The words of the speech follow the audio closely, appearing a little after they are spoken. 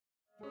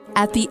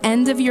At the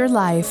end of your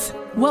life,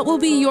 what will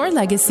be your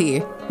legacy?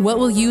 What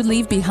will you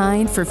leave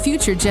behind for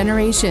future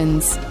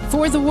generations?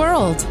 For the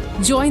world,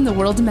 join the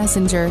World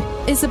Messenger,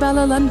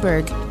 Isabella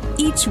Lundberg,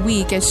 each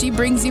week as she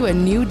brings you a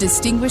new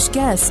distinguished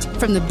guest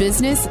from the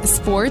business,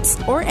 sports,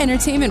 or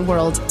entertainment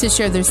world to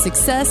share their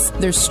success,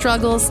 their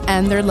struggles,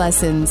 and their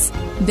lessons.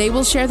 They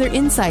will share their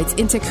insights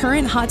into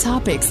current hot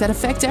topics that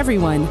affect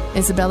everyone.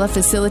 Isabella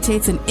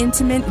facilitates an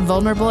intimate,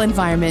 vulnerable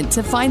environment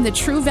to find the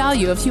true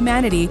value of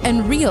humanity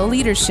and real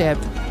leadership.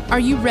 Are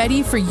you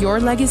ready for your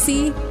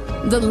legacy?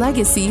 The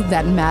legacy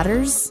that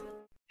matters?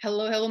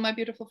 Hello, my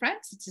beautiful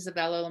friends. It's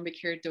Isabella Lundberg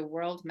here, the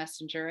World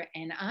Messenger,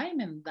 and I'm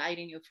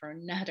inviting you for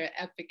another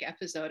epic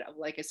episode of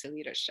Legacy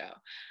Leader Show.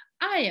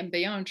 I am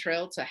beyond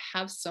thrilled to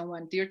have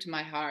someone dear to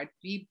my heart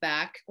be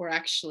back, or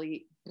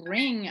actually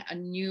bring a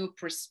new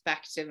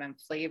perspective and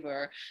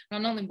flavor,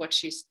 not only what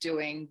she's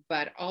doing,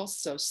 but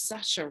also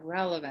such a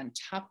relevant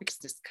topics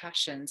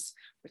discussions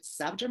with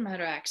subject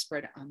matter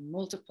expert on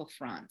multiple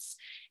fronts.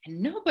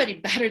 And nobody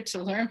better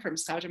to learn from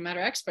subject matter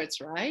experts,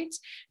 right?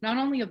 Not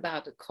only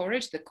about the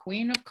courage, the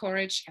queen of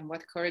courage, and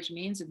what courage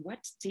means and what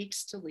it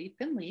takes to lead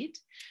and lead,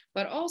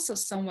 but also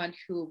someone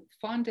who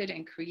funded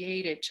and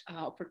created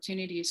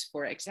opportunities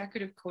for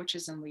executive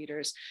coaches and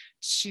leaders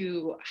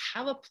to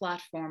have a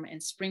platform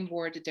and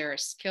springboard their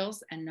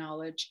skills and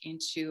knowledge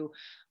into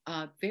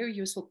very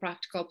useful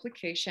practical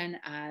application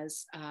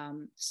as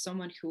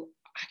someone who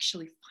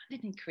actually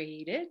funded and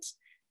created.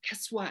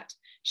 Guess what?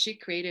 She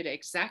created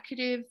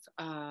executive,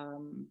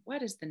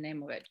 what is the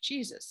name of it?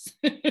 Jesus.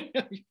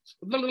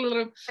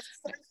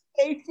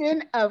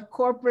 Association of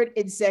Corporate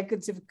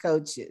Executive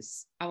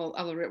Coaches. I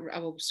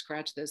will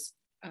scratch this.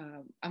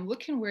 I'm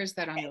looking, where is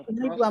that on your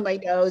profile? Blow my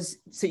nose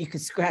so you can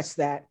scratch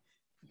that.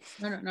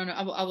 No.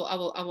 I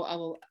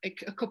will. A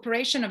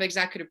corporation of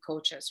executive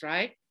coaches,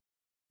 right?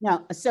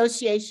 No,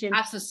 association.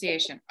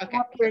 Okay.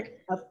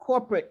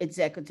 Corporate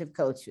executive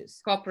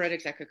coaches. Corporate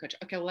executive coach.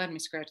 Okay, let me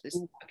scratch this.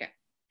 Okay.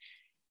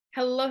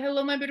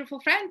 Hello, my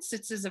beautiful friends.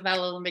 It's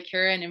Isabella Lundberg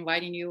here and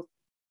inviting you.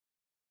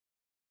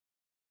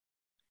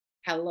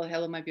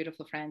 Hello, my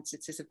beautiful friends.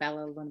 It's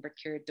Isabella Lundberg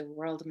here, the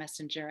World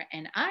Messenger,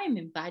 and I'm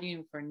inviting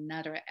you for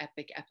another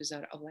epic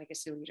episode of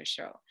Legacy Leader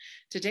Show.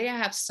 Today, I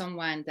have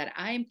someone that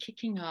I am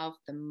kicking off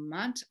the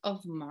month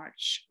of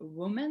March,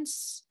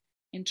 Women's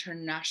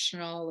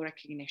International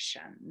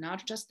Recognition,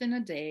 not just in a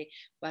day,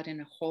 but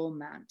in a whole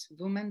month.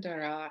 Women that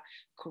are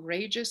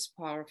courageous,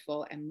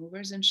 powerful, and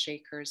movers and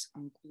shakers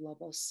on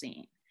global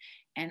scene.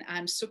 And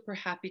I'm super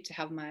happy to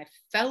have my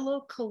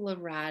fellow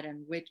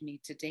Coloradan with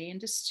me today in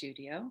the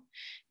studio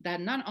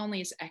that not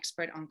only is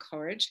expert on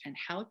courage and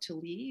how to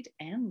lead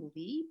and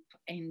leap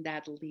in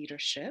that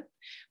leadership,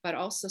 but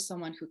also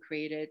someone who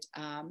created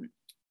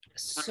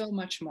so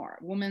much more.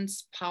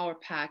 Women's Power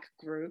Pack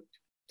group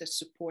that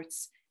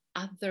supports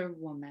other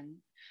women,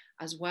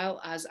 as well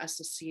as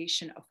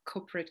association of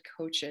corporate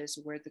coaches,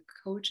 where the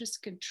coaches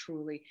can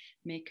truly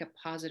make a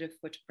positive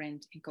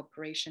footprint in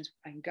corporations,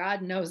 and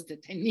God knows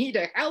that they need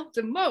our help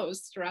the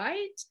most,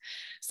 right?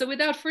 So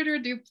without further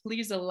ado,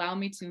 please allow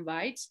me to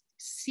invite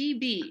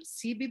CB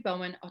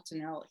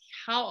Bowman-Ottomanelli.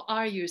 How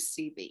are you,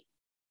 CB?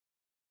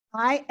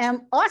 I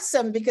am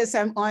awesome because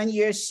I'm on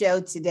your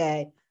show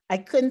today. I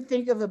couldn't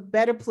think of a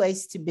better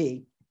place to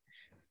be.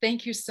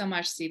 Thank you so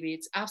much, CB.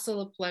 It's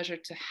absolute pleasure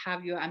to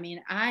have you. I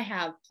mean, I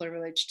have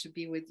privilege to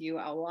be with you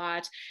a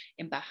lot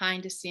in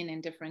behind the scene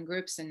in different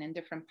groups and in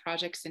different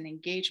projects and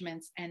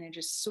engagements. And it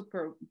is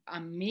super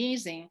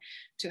amazing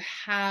to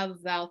have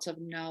wealth of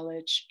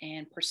knowledge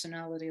and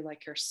personality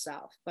like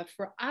yourself. But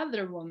for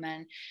other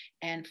women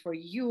and for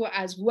you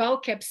as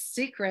well-kept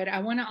secret, I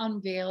want to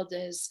unveil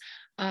this.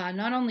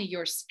 Not only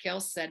your skill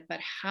set, but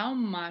how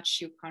much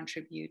you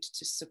contribute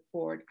to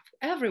support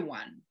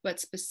everyone, but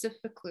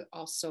specifically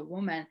also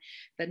women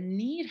that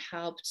need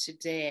help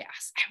today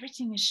as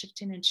everything is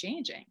shifting and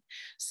changing.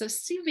 So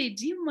CB,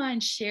 do you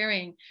mind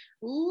sharing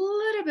a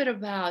little bit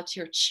about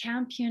your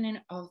championing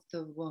of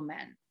the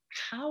woman?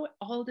 How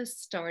all this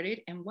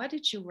started and what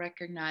did you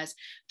recognize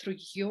through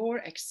your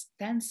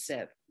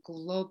extensive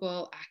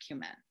global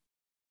acumen?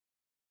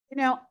 You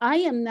know, I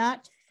am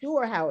not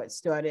sure how it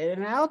started.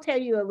 And I'll tell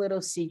you a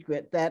little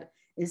secret that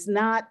is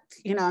not,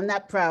 I'm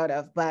not proud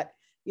of, but,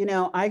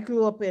 I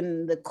grew up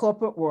in the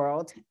corporate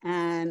world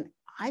and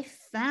I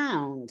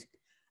found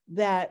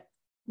that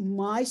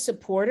my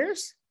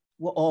supporters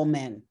were all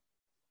men.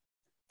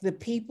 The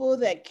people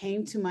that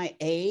came to my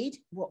aid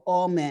were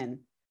all men,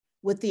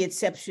 with the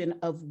exception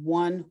of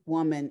one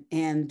woman,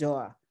 Ann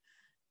Dorr.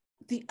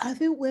 The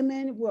other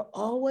women were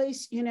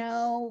always,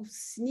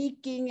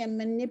 sneaking and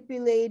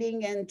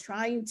manipulating and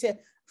trying to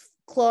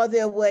claw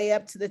their way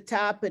up to the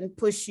top and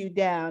push you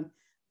down.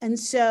 And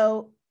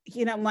so,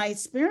 my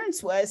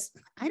experience was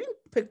I didn't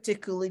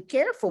particularly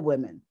care for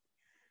women.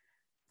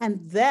 And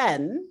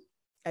then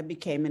I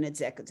became an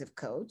executive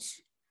coach.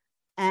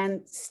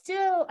 And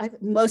still,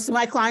 most of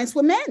my clients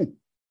were men.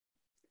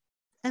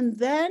 And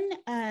then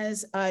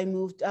as I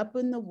moved up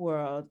in the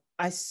world,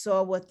 I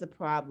saw what the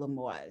problem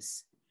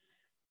was.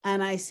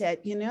 And I said,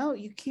 you know,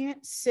 you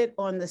can't sit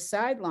on the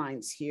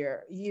sidelines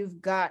here.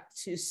 You've got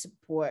to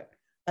support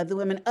other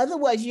women.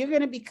 Otherwise, you're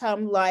going to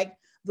become like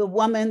the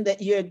woman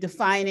that you're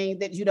defining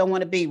that you don't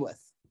want to be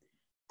with.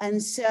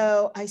 And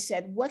so I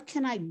said, what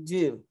can I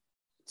do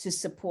to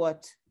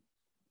support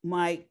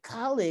my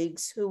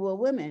colleagues who were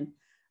women?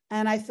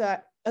 And I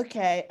thought,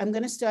 okay, I'm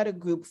going to start a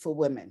group for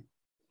women.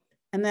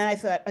 And then I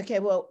thought, okay,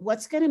 well,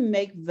 what's going to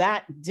make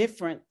that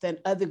different than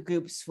other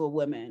groups for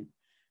women?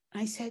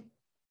 I said,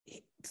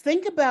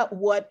 think about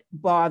what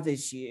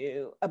bothers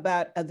you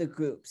about other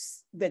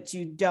groups that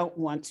you don't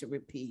want to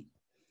repeat.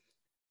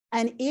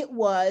 And it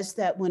was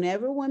that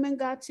whenever women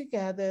got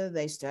together,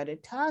 they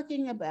started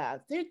talking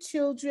about their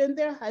children,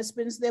 their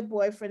husbands, their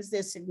boyfriends,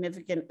 their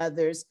significant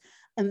others.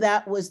 And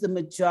that was the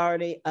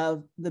majority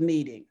of the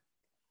meeting.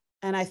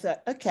 And I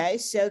thought, okay,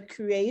 so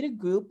create a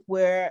group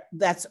where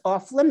that's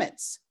off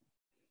limits.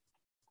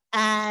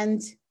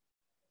 And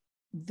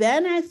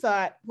then I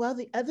thought, well,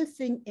 the other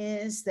thing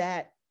is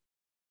that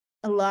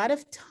a lot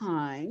of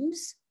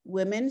times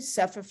women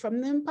suffer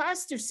from the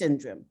imposter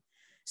syndrome.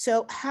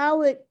 So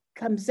how it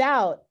comes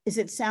out is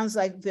it sounds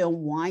like they're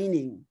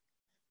whining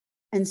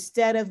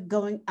instead of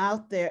going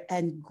out there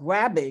and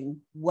grabbing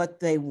what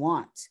they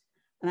want.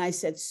 And I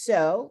said,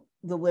 so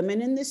the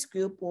women in this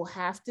group will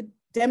have to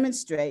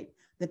demonstrate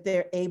that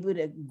they're able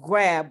to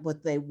grab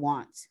what they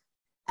want.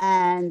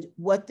 And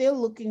what they're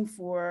looking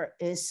for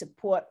is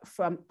support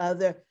from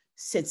other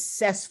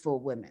successful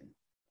women.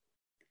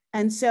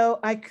 And so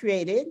I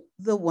created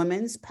the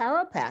Women's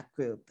Power Pack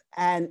group,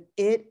 and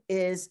it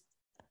is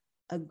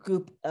a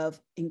group of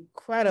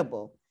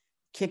incredible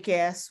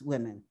kick-ass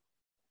women.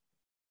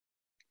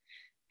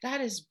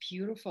 That is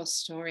beautiful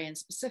story. And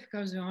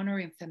specifically, as we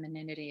honor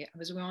femininity,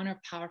 as we honor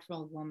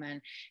powerful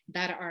women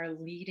that are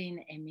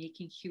leading and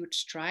making huge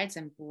strides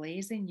and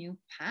blazing new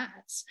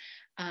paths.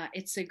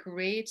 It's a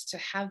great to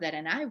have that.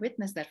 And I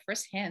witnessed that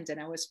firsthand. And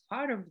I was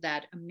part of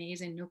that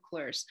amazing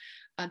nucleus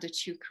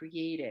that you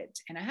created.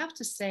 And I have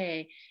to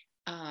say,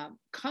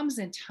 comes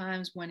in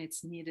times when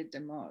it's needed the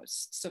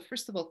most. So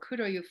first of all,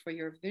 kudos you for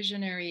your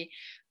visionary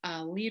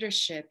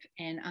leadership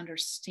and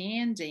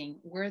understanding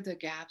where the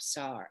gaps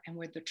are and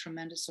where the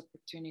tremendous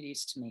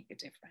opportunities to make a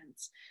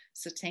difference.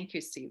 So thank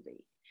you, CB.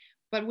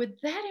 But with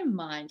that in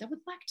mind, I would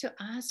like to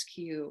ask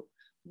you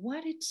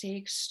what it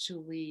takes to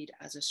lead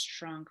as a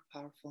strong,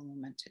 powerful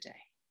woman today.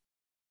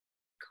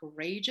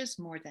 Courageous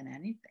more than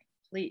anything,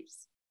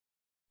 please.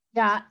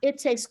 Yeah, it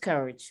takes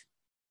courage.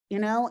 You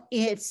know,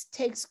 it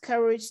takes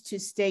courage to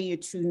stay your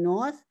true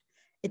north.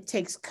 It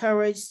takes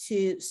courage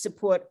to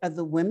support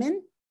other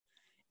women.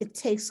 It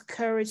takes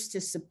courage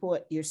to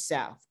support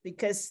yourself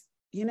because,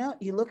 you know,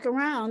 you look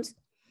around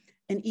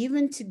and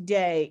even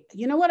today,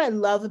 you know what I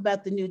love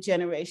about the new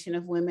generation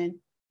of women?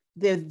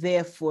 They're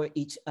there for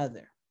each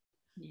other.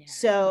 Yeah.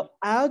 So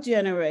our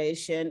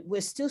generation,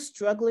 we're still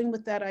struggling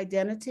with that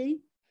identity.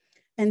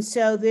 And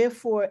so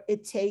therefore,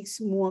 it takes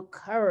more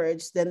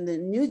courage than the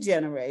new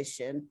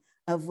generation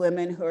of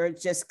women who are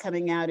just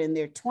coming out in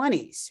their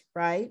 20s,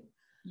 right?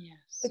 Yes.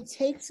 It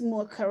takes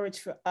more courage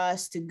for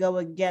us to go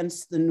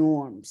against the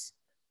norms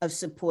of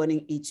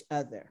supporting each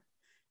other.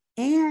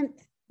 And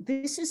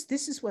this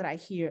is what I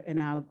hear in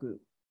our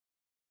group.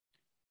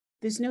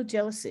 There's no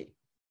jealousy,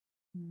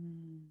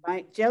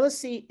 right?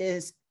 Jealousy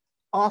is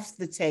off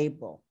the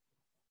table.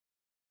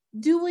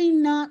 Do we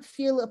not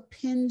feel a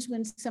pinch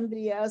when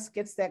somebody else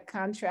gets that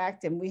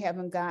contract and we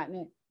haven't gotten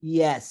it?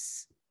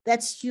 Yes,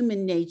 that's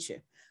human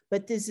nature.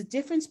 But there's a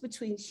difference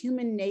between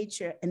human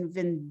nature and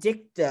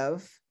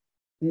vindictive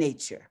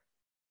nature.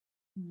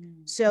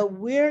 So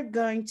we're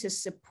going to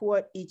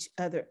support each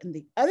other. And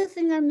the other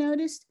thing I've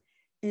noticed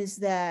is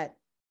that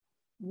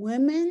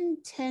women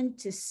tend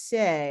to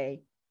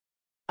say,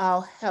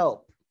 I'll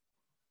help,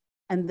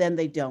 and then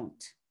they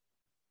don't.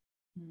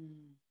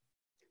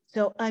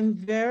 So I'm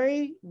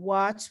very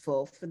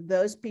watchful for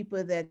those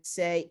people that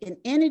say in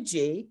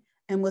energy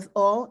and with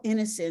all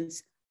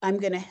innocence, I'm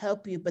going to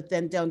help you, but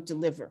then don't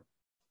deliver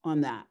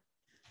on that.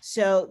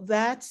 So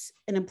that's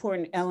an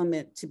important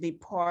element to be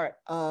part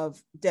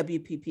of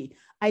WPP.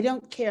 I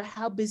don't care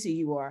how busy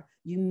you are,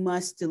 you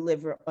must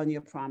deliver on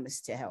your promise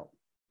to help.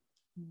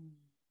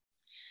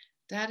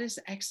 That is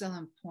an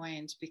excellent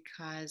point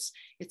because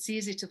it's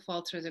easy to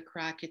fall through the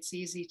crack. It's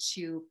easy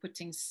to put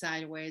things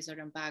sideways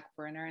or on back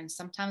burner. And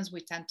sometimes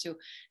we tend to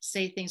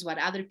say things what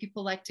other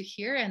people like to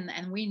hear. And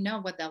we know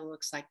what that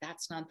looks like.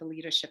 That's not the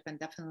leadership and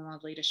definitely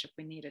not leadership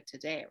we needed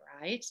today,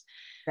 right?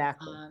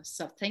 Exactly.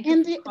 So thank you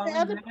and for the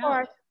other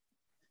part,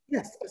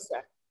 yes,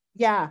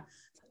 yeah.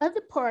 The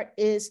other part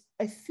is,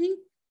 I think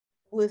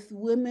with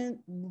women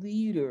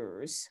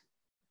leaders,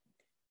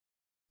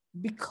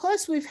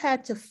 because we've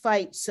had to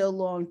fight so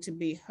long to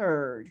be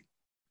heard,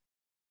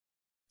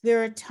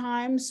 there are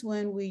times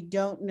when we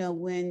don't know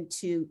when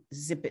to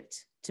zip it,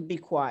 to be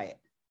quiet,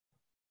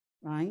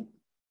 right?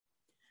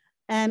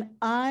 And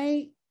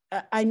I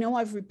know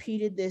I've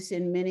repeated this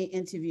in many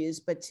interviews,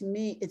 but to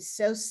me, it's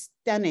so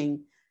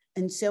stunning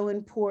and so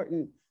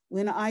important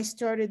when I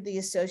started the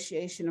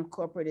Association of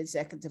Corporate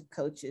Executive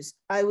Coaches,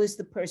 I was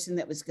the person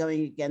that was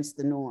going against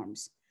the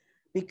norms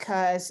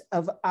because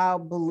of our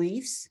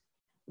beliefs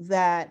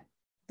that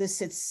the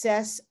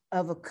success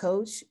of a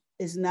coach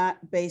is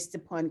not based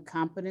upon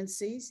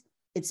competencies,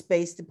 it's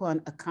based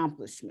upon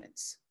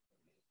accomplishments,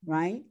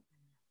 right?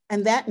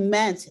 And that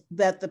meant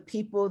that the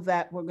people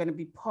that were going to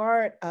be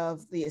part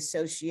of the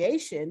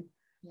association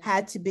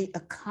had to be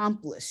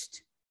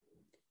accomplished.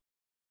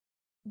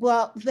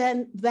 Well,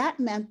 then that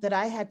meant that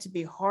I had to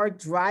be hard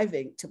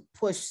driving to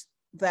push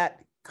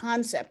that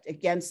concept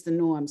against the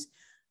norms,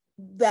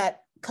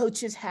 that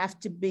coaches have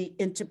to be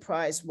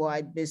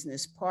enterprise-wide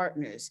business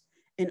partners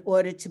in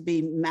order to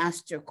be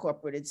master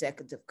corporate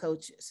executive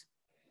coaches.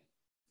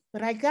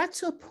 But I got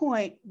to a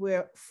point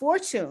where,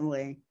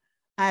 fortunately,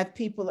 I have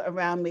people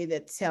around me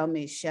that tell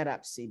me, shut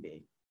up,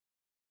 CB.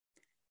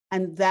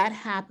 And that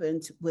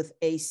happened with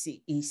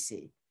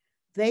ACEC.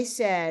 They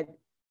said,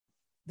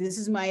 this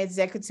is my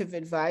executive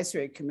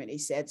advisory committee,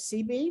 said,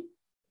 CB,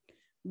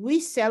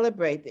 we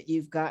celebrate that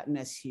you've gotten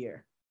us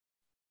here,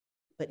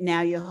 but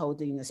now you're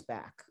holding us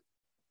back.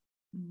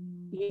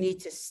 You need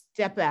to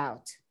step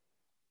out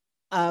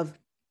of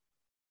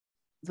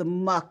the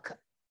muck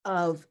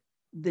of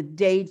the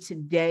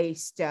day-to-day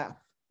stuff.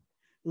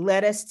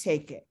 Let us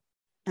take it.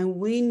 And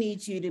we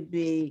need you to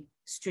be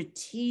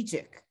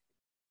strategic.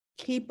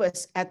 Keep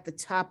us at the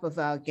top of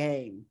our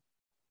game.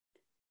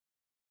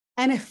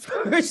 And at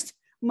first,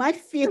 my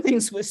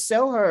feelings were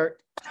so hurt.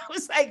 I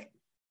was like,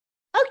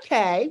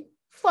 okay,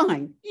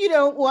 fine. You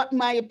don't want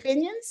my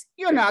opinions?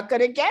 You're not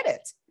going to get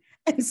it.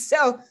 And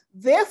so,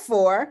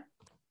 therefore,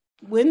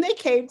 when they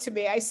came to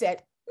me, I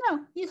said, no,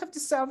 you have to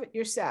solve it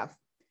yourself.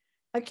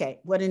 Okay,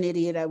 what an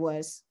idiot I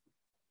was.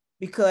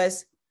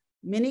 Because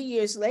many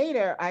years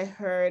later, I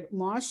heard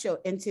Marshall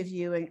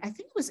interviewing, I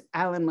think it was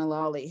Alan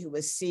Mulally, who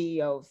was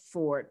CEO of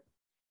Ford.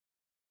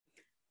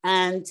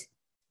 And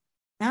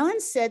Alan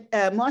said,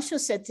 Marshall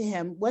said to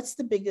him, what's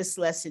the biggest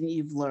lesson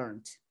you've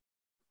learned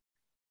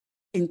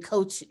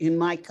in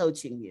my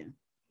coaching you?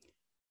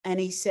 And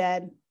he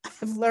said,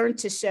 I've learned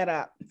to shut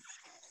up.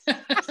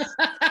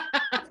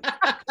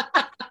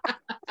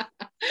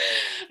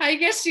 I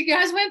guess you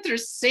guys went through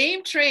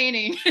same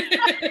training. And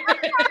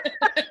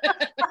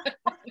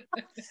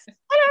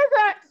I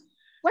thought,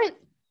 wait,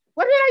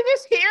 what did I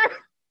just hear?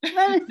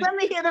 Let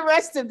me hear the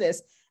rest of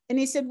this. And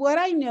he said, what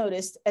I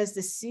noticed as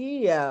the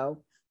CEO,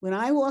 when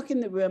I walk in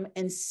the room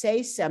and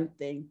say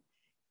something,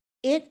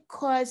 it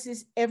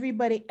causes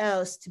everybody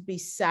else to be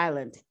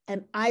silent.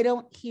 And I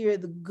don't hear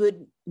the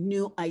good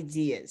new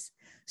ideas.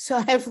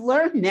 So I've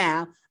learned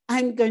now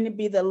I'm going to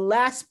be the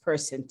last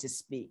person to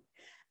speak.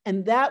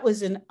 And that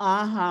was an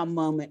aha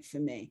moment for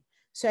me.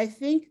 So I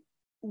think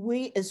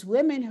we as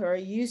women who are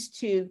used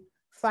to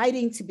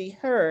fighting to be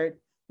heard,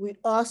 we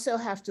also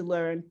have to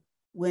learn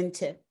when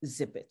to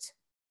zip it.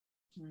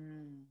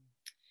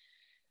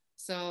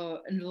 So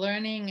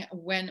learning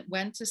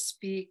when to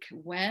speak,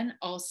 when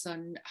also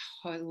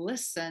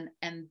listen,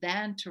 and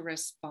then to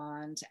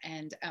respond,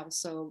 and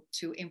also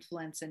to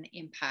influence and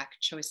impact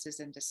choices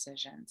and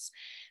decisions.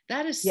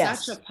 That is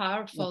such a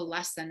powerful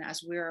lesson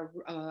as we're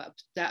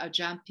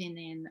jumping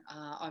in,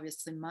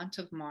 obviously, month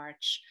of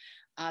March,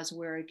 as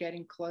we're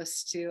getting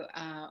close to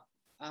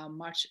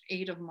March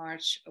 8th of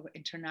March,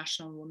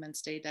 International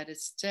Women's Day, that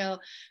is still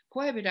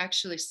quite a bit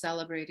actually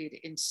celebrated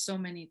in so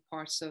many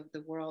parts of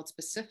the world,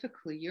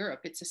 specifically Europe.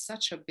 It's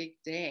such a big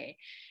day.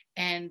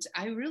 And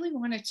I really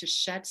wanted to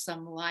shed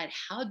some light.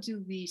 How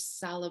do we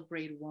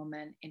celebrate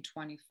women in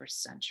 21st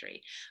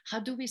century? How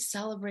do we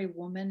celebrate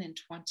women in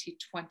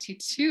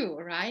 2022,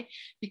 right?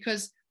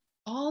 Because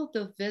all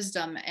the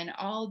wisdom and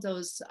all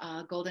those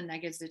golden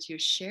nuggets that you're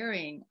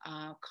sharing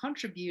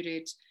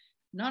contributed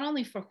not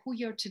only for who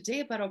you're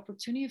today, but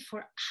opportunity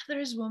for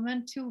others,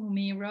 women to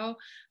mirror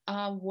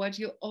what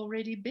you've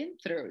already been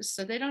through.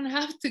 So they don't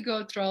have to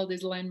go through all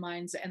these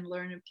landmines and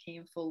learn a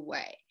painful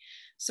way.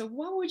 So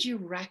what would you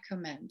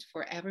recommend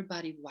for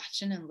everybody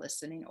watching and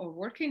listening, or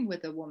working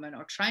with a woman,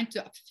 or trying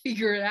to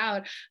figure it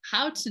out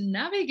how to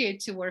navigate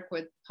to work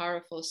with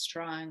powerful,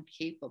 strong,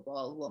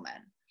 capable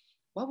women?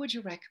 What would you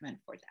recommend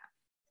for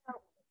them?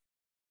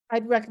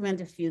 I'd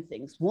recommend a few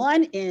things.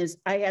 One is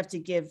I have to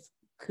give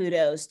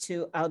kudos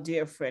to our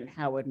dear friend,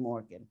 Howard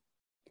Morgan.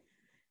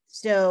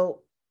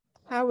 So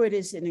Howard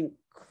is an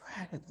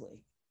incredibly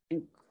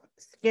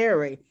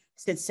scary,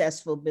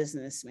 successful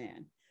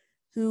businessman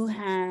who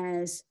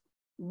has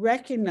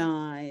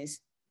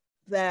recognized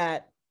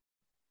that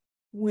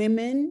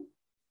women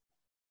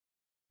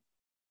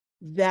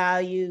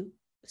value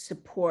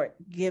support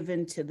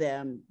given to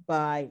them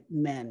by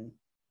men,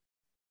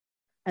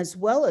 as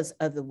well as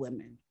other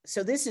women.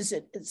 So this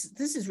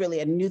is really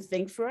a new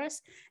thing for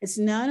us. It's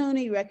not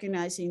only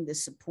recognizing the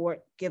support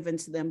given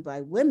to them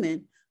by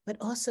women, but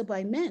also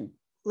by men.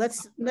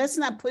 Let's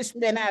not push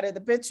men out of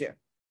the picture.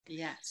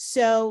 Yes.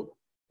 So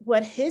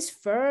what his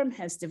firm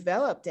has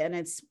developed, and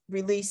it's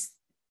released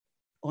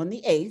on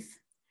the 8th,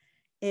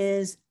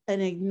 is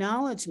an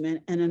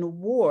acknowledgement and an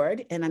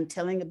award, and I'm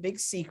telling a big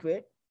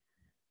secret,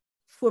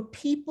 for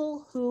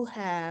people who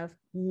have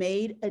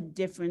made a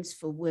difference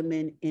for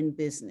women in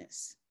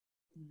business.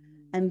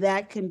 And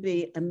that can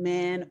be a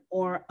man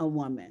or a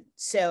woman.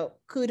 So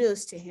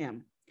kudos to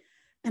him.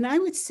 And I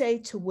would say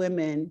to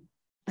women,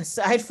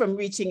 aside from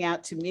reaching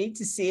out to me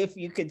to see if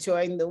you could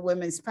join the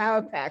Women's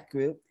Power Pack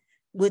group,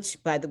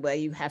 which, by the way,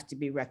 you have to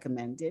be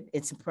recommended.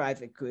 It's a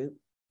private group.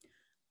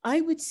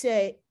 I would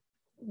say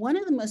one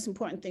of the most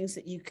important things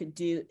that you could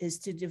do is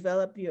to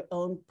develop your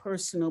own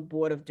personal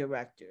board of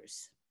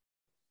directors,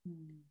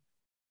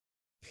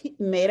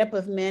 made up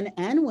of men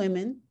and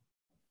women,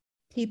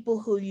 people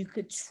who you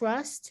could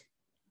trust,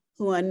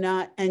 who are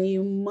not, and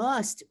you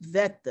must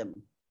vet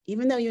them.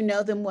 Even though you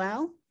know them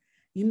well,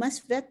 you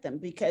must vet them,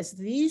 because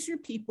these are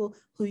people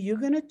who you're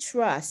going to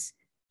trust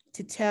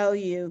to tell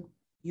you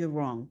you're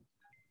wrong.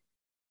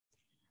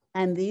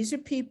 And these are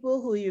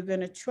people who you're going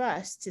to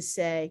trust to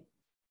say,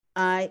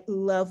 I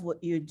love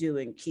what you're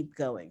doing, keep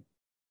going.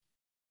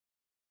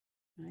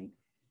 Right?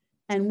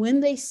 And when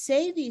they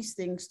say these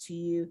things to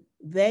you,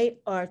 they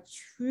are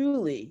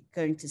truly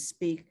going to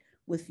speak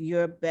with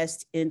your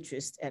best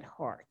interest at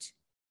heart.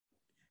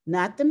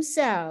 Not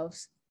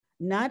themselves,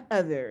 not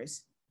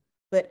others,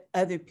 but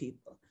other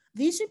people.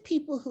 These are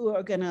people who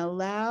are going to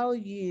allow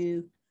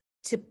you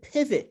to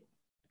pivot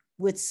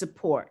with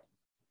support.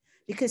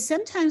 Because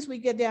sometimes we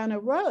get down a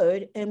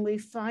road and we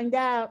find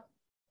out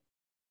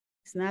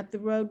it's not the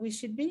road we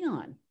should be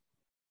on.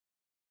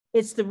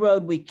 It's the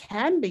road we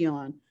can be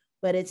on,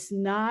 but it's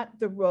not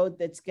the road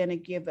that's going to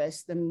give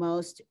us the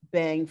most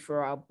bang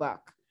for our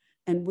buck.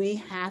 And we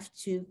have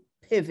to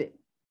pivot.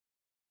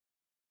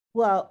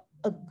 Well,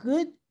 a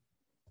good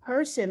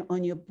person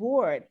on your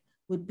board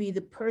would be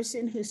the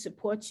person who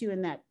supports you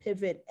in that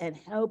pivot and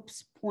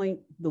helps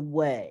point the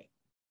way.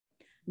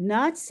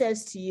 Not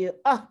says to you,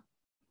 oh,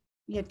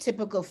 you're a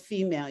typical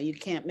female, you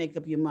can't make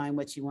up your mind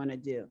what you want to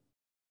do.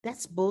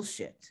 That's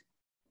bullshit.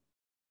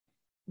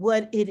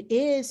 What it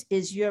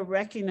is you're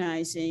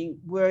recognizing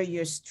where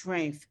your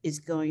strength is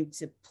going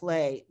to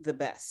play the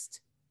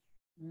best.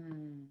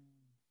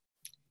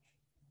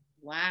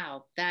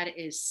 Wow, that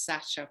is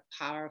such a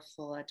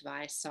powerful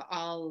advice. So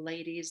all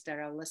ladies that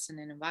are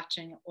listening and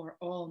watching, or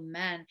all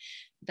men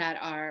that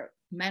are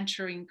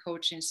mentoring,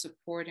 coaching,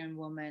 supporting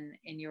women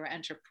in your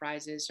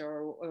enterprises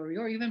or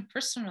your even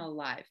personal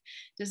life,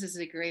 this is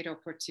a great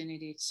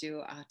opportunity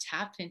to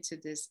tap into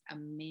this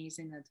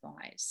amazing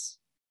advice.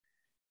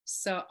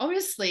 So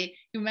obviously,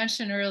 you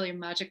mentioned earlier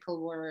magical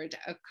word,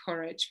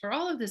 courage. For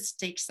all of this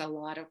takes a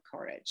lot of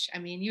courage. I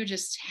mean, you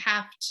just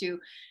have to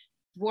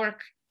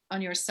work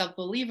on yourself,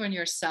 believe in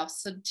yourself.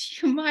 So do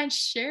you mind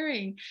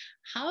sharing,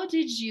 how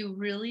did you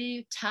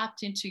really tap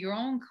into your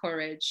own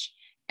courage,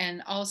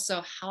 and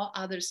also how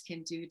others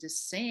can do the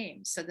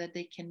same so that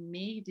they can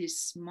make these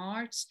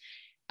smart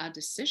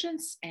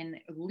decisions and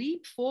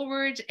leap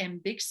forward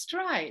and big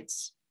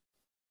strides?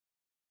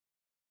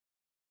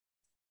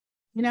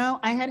 You know,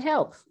 I had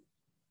help.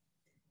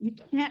 You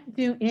can't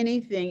do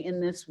anything in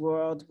this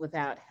world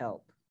without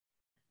help.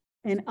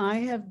 And I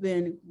have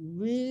been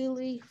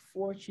really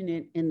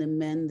fortunate in the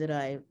men that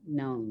I've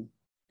known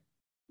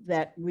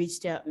that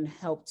reached out and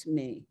helped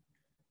me.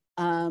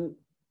 And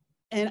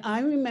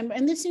I remember,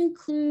 and this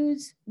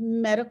includes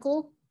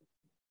medical.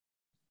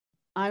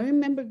 I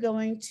remember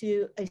going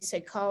to a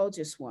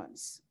psychologist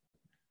once.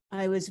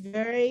 I was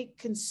very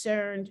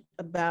concerned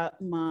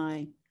about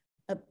my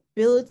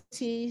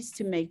abilities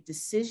to make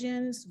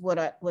decisions.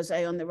 Was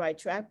I on the right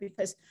track?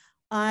 Because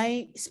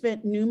I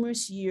spent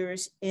numerous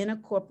years in a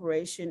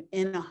corporation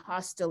in a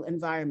hostile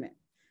environment.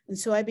 And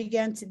so I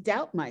began to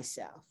doubt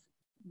myself.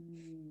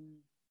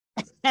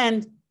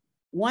 And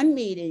one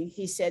meeting,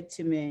 he said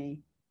to me,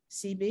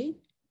 CB,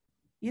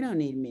 you don't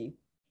need me.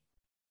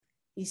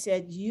 He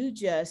said, you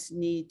just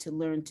need to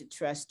learn to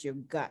trust your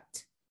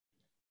gut.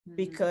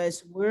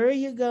 Because where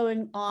you're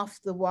going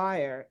off the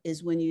wire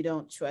is when you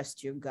don't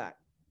trust your gut.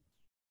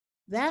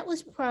 That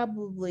was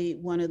probably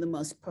one of the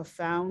most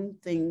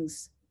profound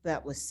things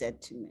that was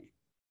said to me.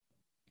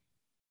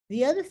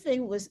 The other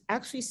thing was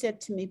actually said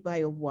to me by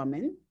a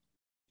woman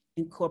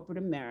in corporate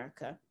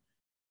America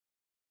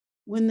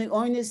when the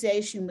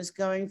organization was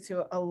going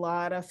through a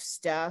lot of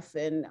stuff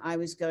and I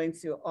was going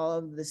through all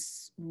of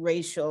this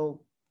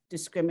racial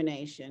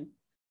discrimination.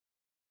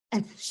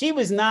 And she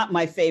was not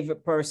my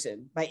favorite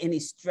person by any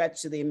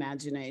stretch of the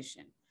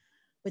imagination.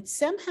 But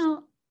somehow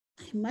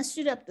I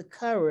mustered up the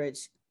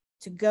courage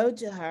to go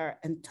to her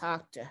and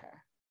talk to her.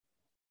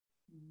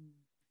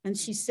 And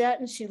she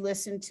sat and she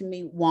listened to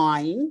me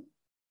whine.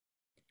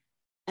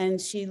 And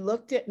she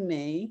looked at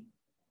me.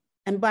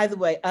 And by the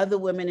way, other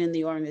women in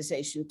the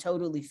organization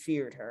totally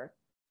feared her.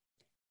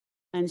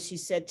 And she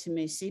said to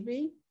me,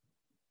 CB,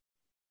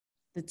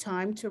 the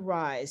time to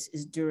rise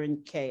is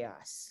during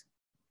chaos.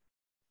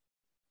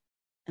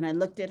 And I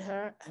looked at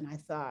her and I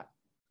thought,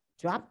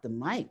 drop the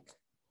mic.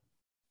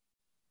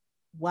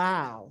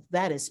 Wow,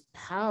 that is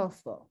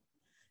powerful.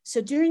 So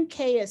during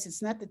chaos,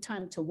 it's not the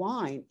time to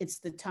whine, it's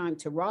the time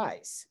to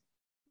rise.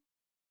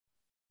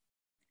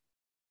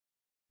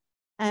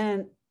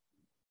 And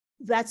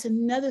that's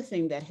another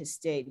thing that has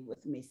stayed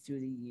with me through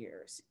the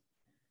years.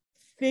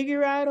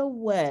 Figure out a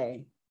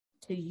way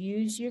to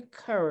use your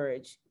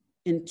courage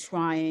in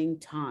trying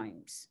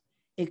times.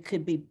 It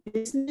could be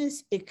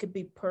business, it could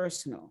be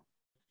personal,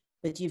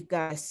 but you've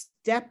got to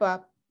step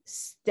up,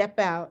 step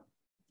out,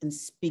 and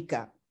speak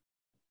up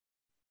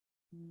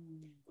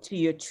to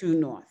your true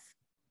north.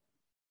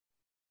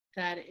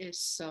 That is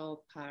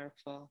so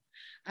powerful.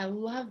 I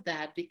love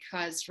that,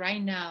 because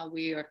right now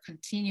we are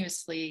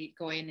continuously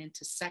going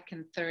into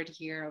second, third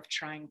year of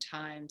trying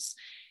times,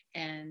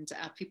 and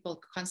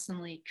people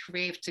constantly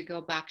crave to go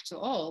back to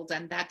old,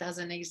 and that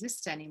doesn't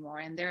exist anymore.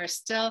 And they're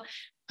still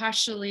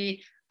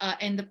partially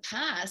in the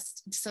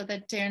past, so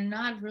that they're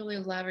not really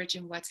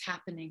leveraging what's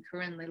happening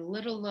currently,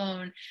 let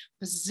alone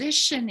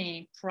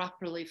positioning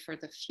properly for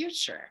the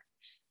future.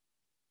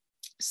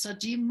 So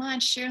do you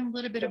mind sharing a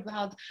little bit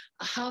about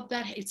how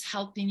that it's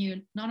helping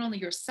you, not only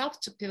yourself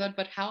to pivot,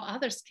 but how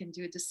others can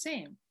do the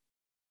same?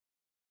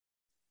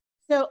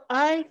 So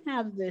I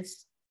have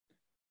this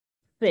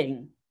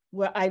thing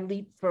where I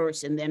leap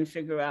first and then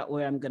figure out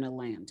where I'm going to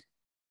land.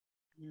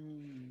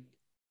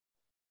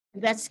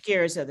 That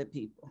scares other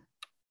people.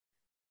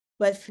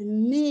 But for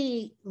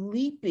me,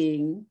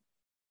 leaping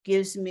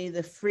gives me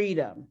the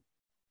freedom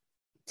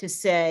to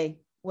say,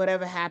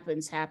 whatever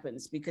happens,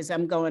 happens, because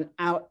I'm going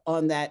out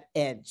on that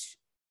edge,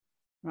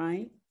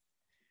 right?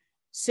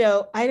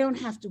 So I don't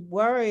have to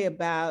worry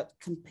about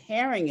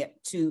comparing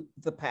it to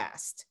the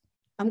past.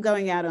 I'm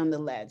going out on the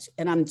ledge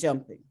and I'm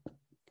jumping.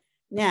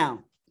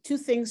 Now, two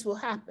things will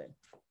happen.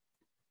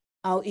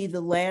 I'll either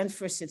land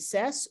for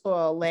success or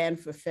I'll land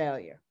for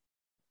failure.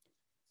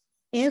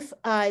 If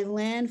I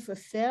land for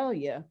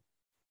failure,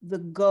 the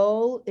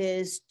goal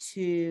is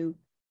to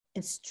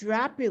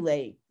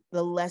extrapolate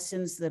the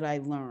lessons that I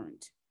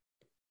learned.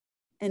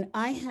 And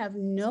I have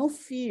no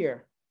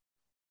fear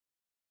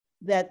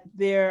that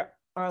there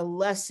are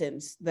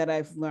lessons that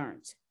I've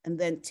learned, and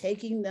then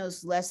taking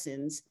those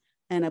lessons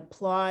and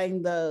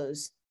applying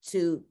those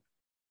to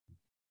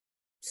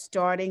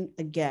starting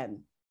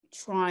again,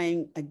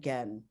 trying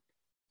again,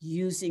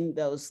 using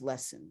those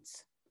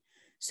lessons.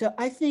 So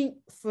I think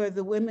for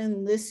the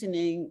women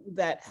listening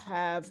that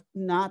have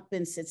not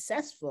been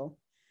successful,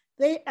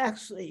 they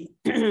actually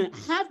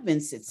have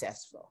been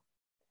successful.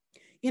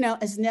 You know,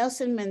 as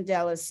Nelson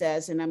Mandela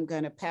says, and I'm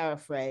going to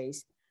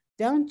paraphrase,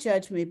 don't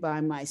judge me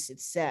by my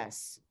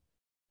success.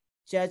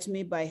 Judge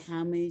me by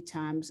how many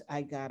times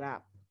I got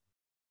up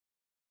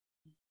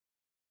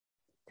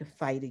to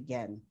fight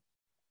again.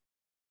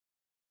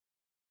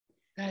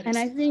 And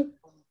I think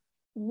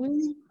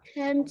we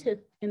tend to,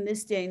 in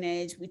this day and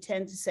age, we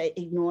tend to say,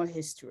 ignore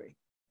history.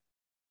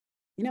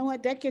 You know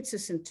what? That gets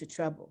us into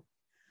trouble.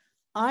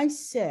 I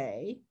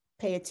say,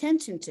 pay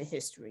attention to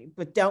history,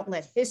 but don't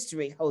let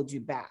history hold you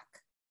back.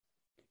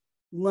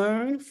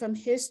 Learn from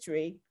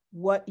history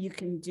what you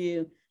can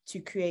do to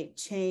create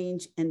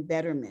change and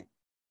betterment.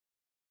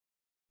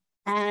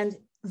 And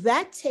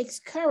that takes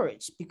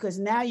courage, because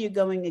now you're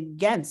going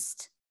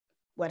against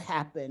what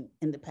happened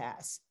in the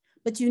past.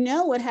 But you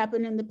know what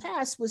happened in the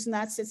past was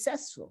not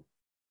successful.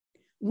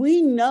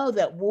 We know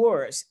that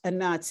wars are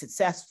not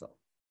successful.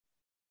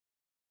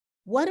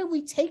 What are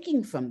we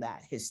taking from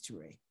that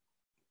history?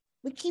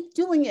 We keep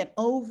doing it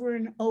over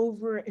and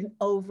over and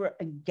over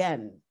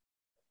again.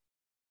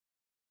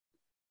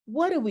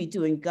 What are we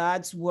doing?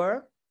 God's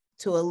work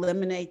to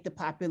eliminate the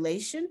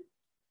population,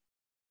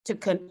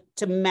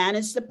 to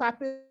manage the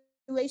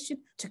population,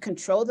 to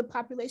control the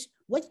population?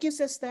 What gives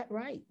us that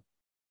right?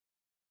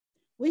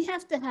 We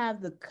have to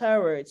have the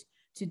courage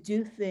to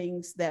do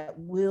things that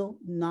will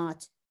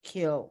not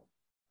kill.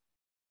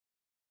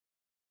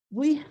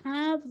 We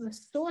have the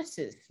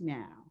sources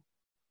now.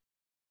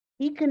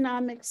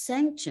 Economic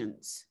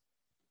sanctions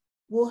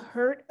will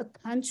hurt a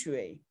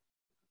country,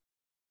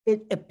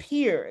 it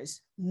appears,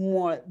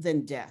 more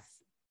than death.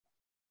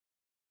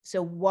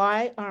 So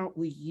why aren't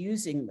we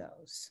using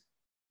those?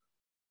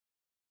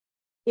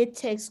 It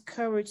takes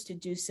courage to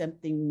do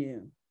something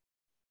new.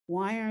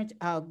 Why aren't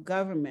our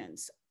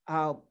governments,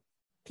 our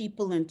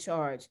people in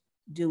charge,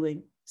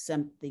 doing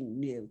something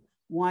new?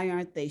 Why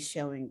aren't they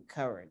showing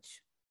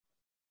courage?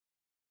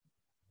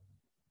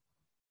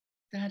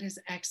 That is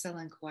an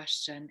excellent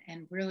question,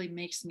 and really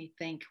makes me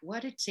think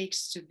what it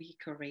takes to be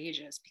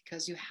courageous,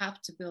 because you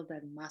have to build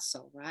that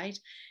muscle, right?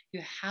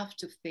 You have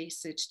to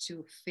face it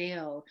to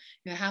fail.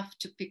 You have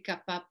to pick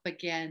up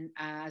again,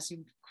 as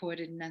you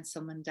quoted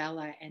Nelson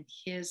Mandela and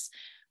his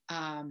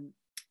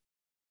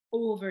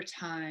over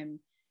time,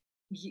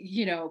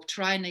 you know,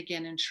 trying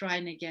again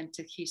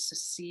till he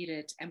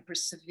succeeded, and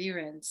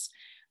perseverance.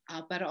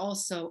 But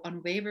also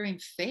unwavering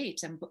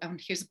faith and on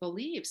his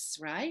beliefs,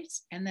 right?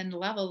 And then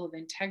level of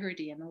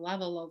integrity and the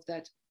level of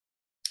that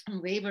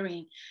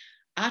unwavering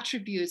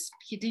attributes.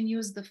 He didn't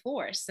use the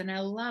force. And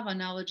I love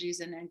analogies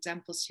and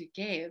examples you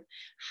gave,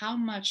 how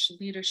much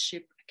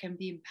leadership can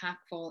be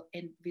impactful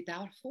and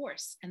without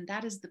force. And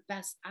that is the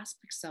best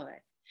aspects of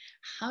it.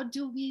 How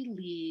do we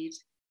lead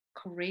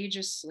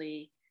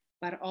courageously,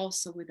 but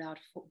also without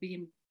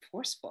being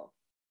forceful?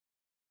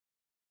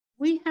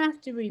 We have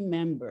to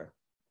remember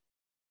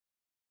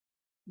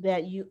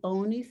that you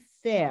only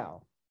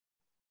fail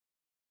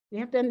We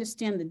have to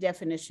understand the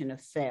definition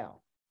of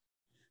fail.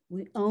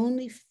 We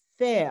only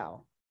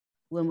fail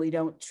when we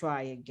don't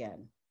try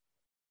again.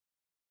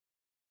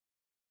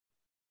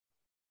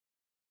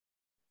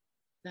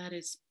 That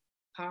is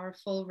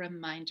powerful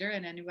reminder.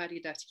 And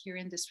anybody that's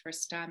hearing this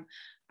first time,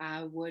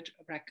 I would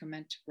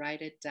recommend to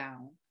write it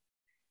down.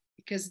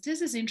 Because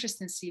this is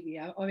interesting,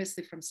 CB,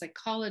 obviously from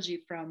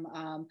psychology, from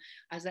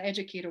as an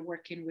educator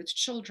working with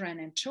children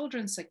and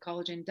children's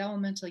psychology in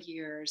developmental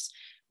years,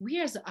 we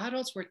as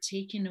adults were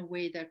taking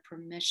away that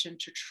permission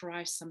to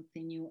try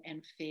something new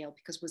and fail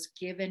because it was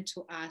given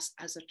to us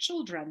as a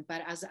children,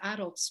 but as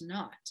adults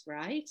not,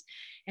 right?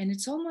 And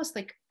it's almost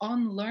like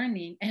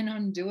unlearning and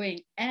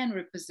undoing and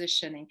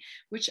repositioning,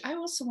 which I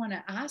also want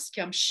to ask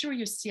you, I'm sure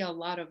you see a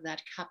lot of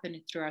that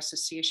happening through our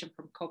association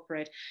from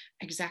corporate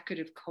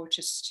executive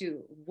coaches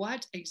too.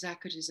 What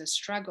executives are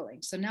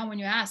struggling? So now when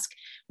you ask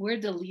where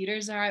the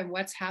leaders are and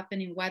what's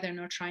happening, why they're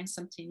not trying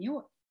something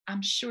new,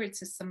 I'm sure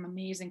it's some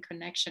amazing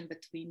connection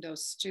between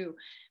those two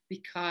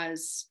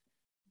because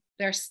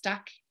they're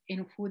stuck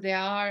in who they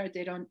are.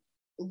 They don't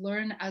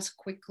learn as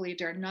quickly.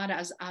 They're not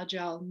as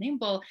agile,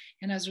 nimble,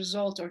 and as a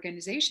result,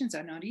 organizations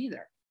are not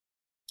either.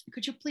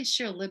 Could you please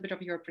share a little bit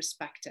of your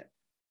perspective?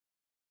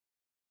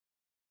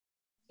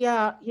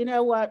 Yeah, you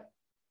know what?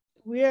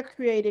 We are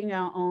creating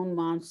our own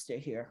monster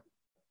here.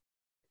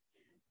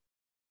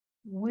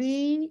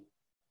 We,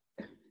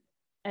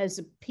 as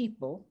a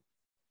people,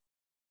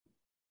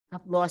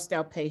 have lost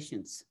our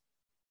patience.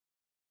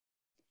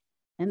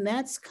 And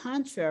that's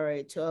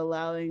contrary to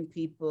allowing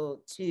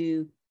people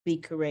to be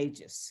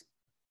courageous.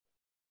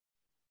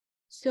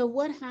 So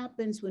what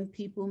happens when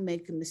people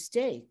make a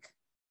mistake?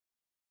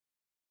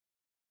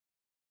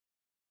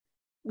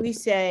 We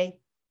say,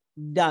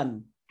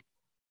 done.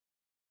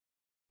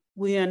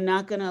 We are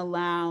not going to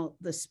allow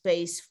the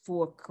space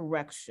for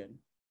correction.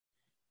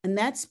 And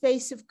that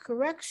space of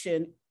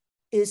correction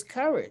is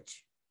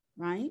courage,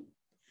 right?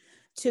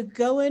 To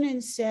go in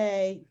and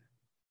say,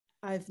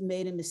 I've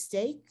made a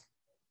mistake.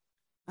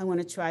 I want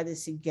to try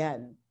this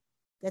again.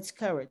 That's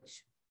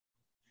courage.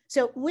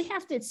 So we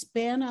have to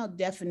expand our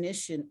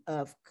definition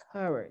of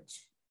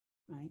courage,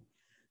 right?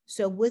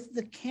 So with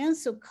the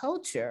cancel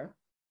culture,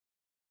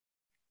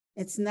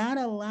 it's not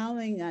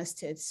allowing us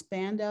to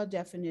expand our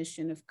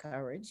definition of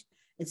courage.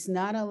 It's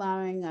not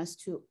allowing us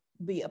to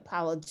be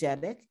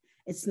apologetic.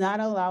 It's not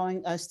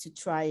allowing us to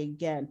try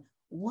again.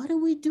 What are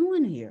we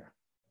doing here?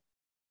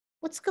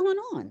 What's going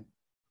on?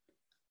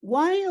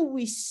 Why are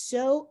we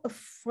so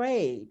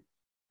afraid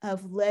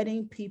of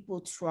letting people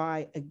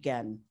try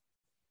again?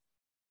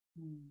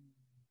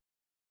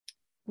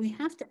 We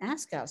have to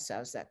ask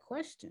ourselves that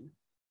question.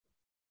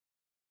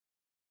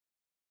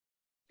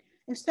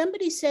 If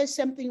somebody says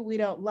something we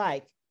don't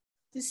like,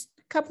 there's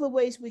a couple of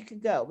ways we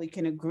could go. We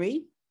can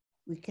agree,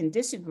 we can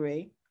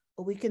disagree,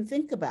 or we can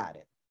think about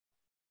it.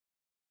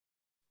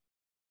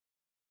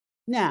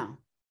 Now,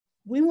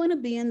 we want to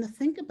be in the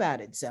think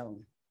about it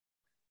zone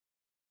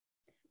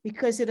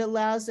because it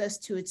allows us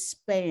to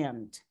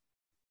expand.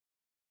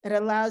 It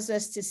allows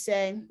us to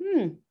say,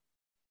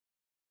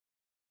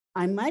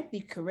 I might be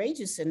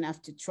courageous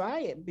enough to try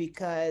it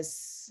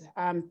because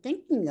I'm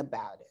thinking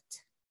about it.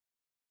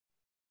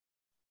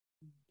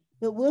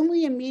 But when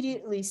we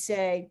immediately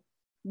say,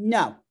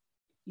 no,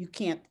 you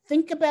can't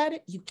think about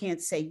it, you can't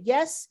say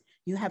yes,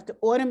 you have to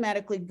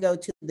automatically go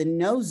to the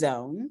no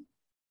zone,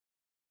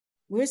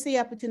 where's the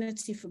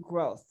opportunity for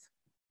growth?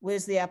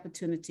 Where's the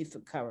opportunity for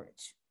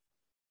courage?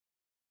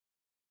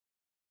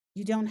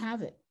 You don't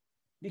have it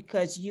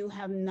because you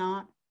have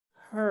not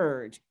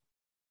heard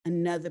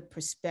another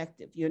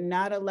perspective. You're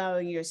not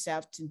allowing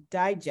yourself to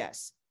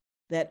digest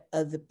that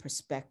other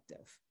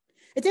perspective.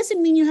 It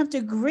doesn't mean you have to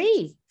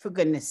agree, for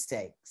goodness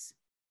sakes.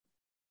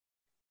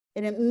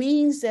 And it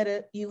means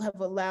that you have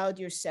allowed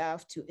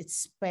yourself to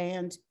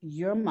expand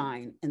your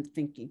mind and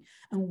thinking.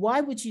 And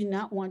why would you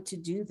not want to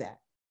do that?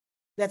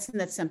 That's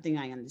not something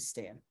I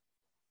understand.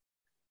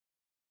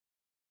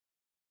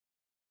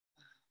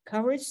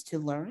 Courage to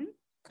learn,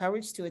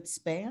 courage to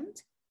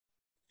expand.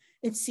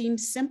 It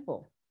seems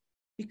simple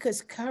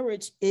because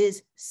courage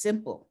is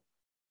simple.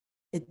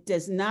 It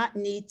does not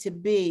need to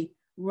be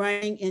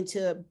running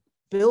into a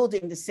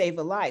building to save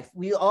a life.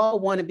 We all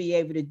want to be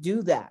able to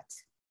do that.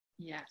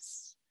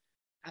 Yes,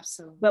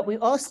 absolutely. But we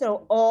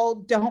also all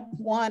don't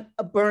want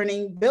a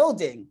burning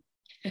building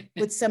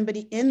with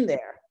somebody in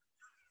there,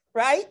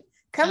 right?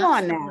 Come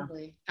on now.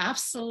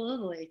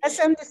 Absolutely. Let's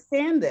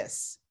understand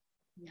this.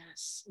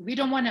 Yes. We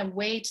don't want to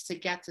wait to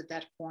get to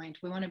that point.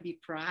 We want to be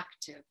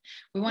proactive.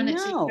 We want to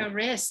take the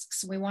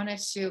risks. We wanted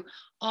to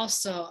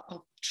also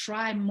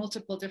try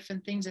multiple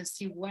different things and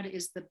see what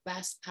is the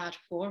best path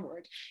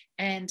forward.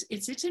 And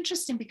it's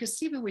interesting because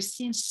CB, we're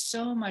seeing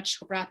so much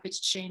rapid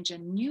change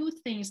and new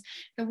things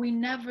that we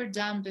never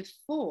done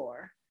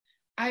before.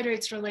 Either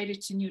it's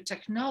related to new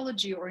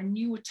technology or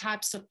new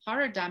types of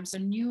paradigms, a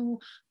new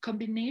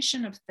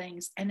combination of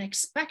things, and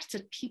expect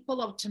that people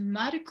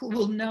automatically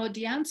will know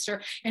the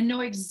answer and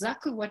know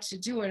exactly what to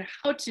do and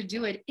how to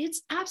do it.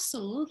 It's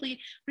absolutely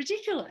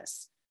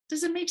ridiculous.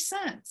 Does it make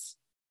sense?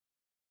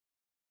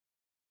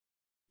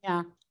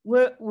 Yeah,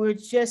 we're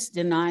just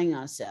denying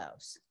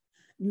ourselves.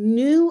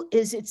 New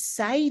is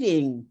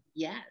exciting.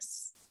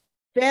 Yes.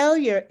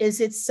 Failure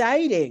is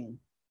exciting.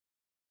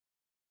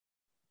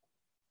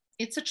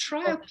 It's a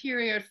trial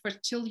period for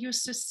till you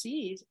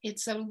succeed.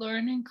 It's a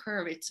learning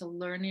curve. It's a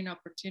learning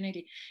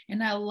opportunity.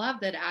 And I love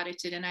that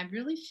attitude. And I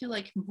really feel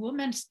like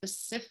women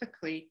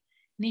specifically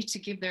need to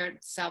give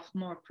themselves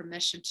more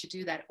permission to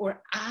do that,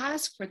 or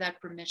ask for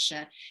that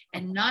permission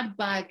and not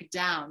back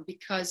down,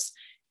 because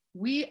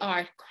we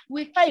are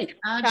quick and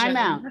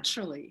agile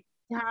naturally.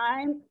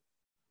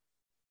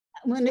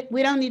 When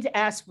we don't need to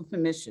ask for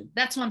permission.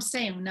 That's what I'm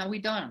saying. No, we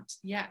don't.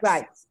 Yes.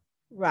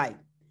 Right.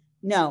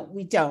 No,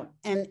 we don't.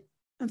 And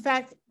in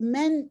fact,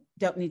 men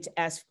don't need to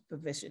ask for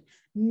permission.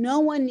 No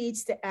one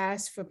needs to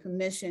ask for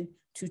permission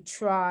to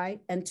try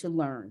and to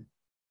learn,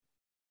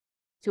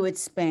 to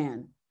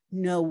expand.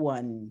 No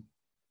one.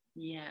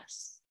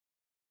 Yes.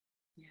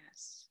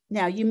 Yes.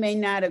 Now, you may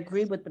not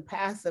agree with the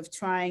path of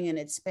trying and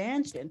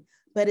expansion,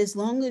 but as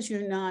long as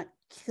you're not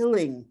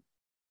killing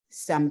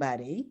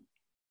somebody,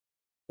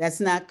 that's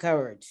not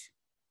courage.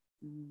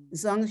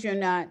 As long as you're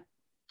not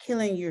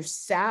killing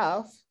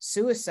yourself,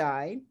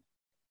 suicide,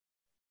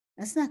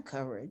 that's not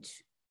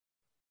courage.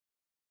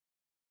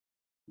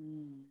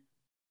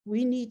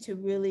 We need to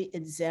really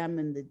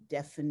examine the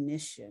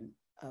definition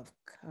of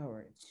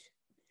courage.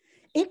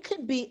 It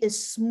could be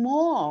as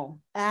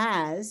small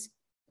as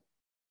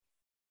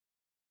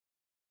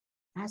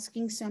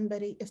asking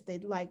somebody if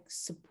they'd like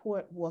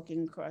support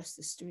walking across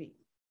the street.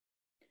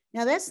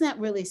 Now, that's not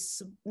really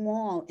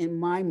small in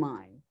my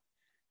mind,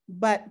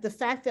 but the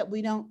fact that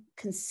we don't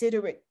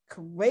consider it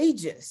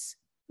courageous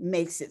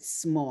makes it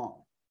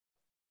small.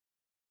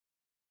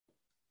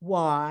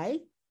 Why?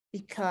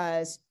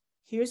 Because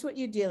here's what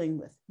you're dealing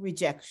with: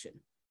 rejection.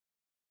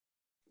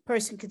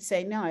 Person could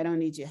say, no, I don't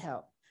need your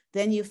help.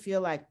 Then you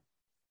feel like,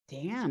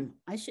 damn,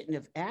 I shouldn't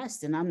have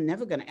asked, and I'm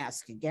never going to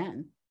ask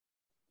again.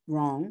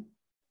 Wrong.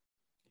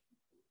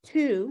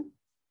 2,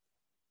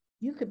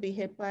 you could be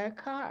hit by a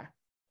car.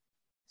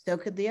 So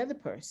could the other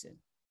person.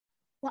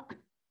 Well,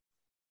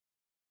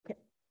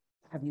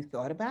 have you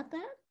thought about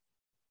that?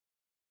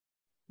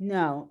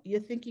 No, you're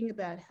thinking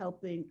about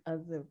helping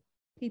other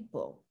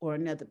people or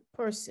another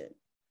person.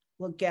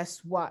 Well,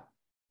 guess what?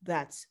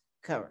 That's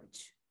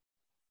courage.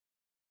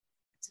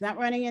 It's not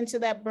running into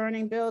that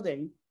burning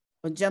building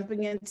or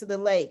jumping into the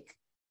lake,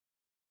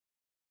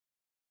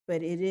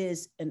 but it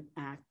is an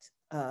act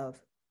of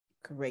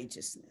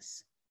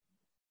courageousness.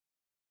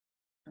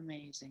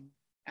 Amazing.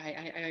 I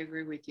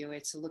agree with you.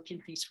 It's looking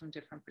things from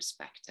different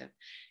perspective.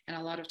 And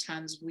a lot of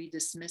times we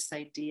dismiss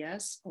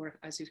ideas, or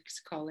as you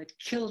call it,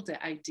 kill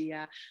the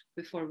idea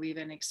before we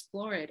even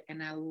explore it.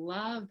 And I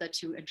love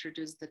that you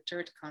introduced the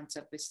third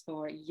concept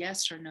before: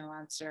 yes or no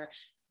answer.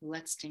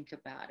 Let's think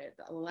about it.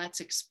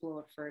 Let's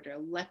explore further.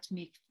 Let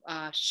me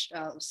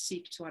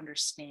seek to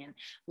understand.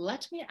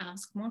 Let me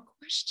ask more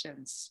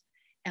questions.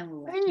 And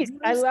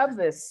I love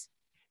this.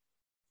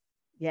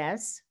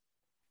 Yes.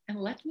 And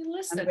let me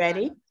listen. I'm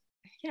ready.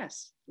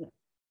 Yes.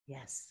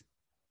 Yes.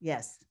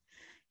 Yes.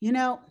 You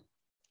know,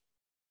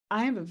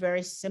 I have a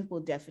very simple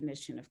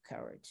definition of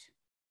courage.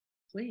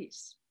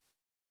 Please.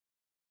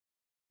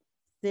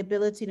 The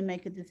ability to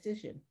make a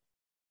decision.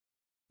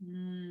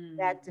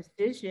 That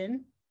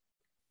decision,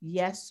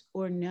 yes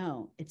or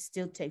no, it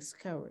still takes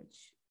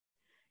courage.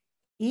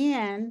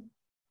 And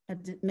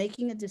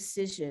making a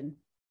decision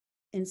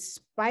in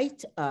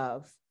spite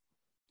of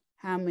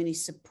how many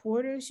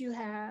supporters you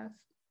have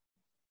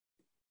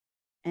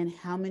and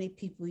how many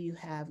people you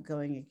have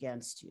going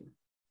against you.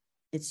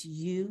 It's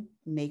you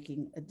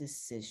making a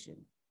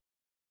decision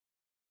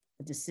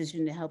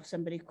to help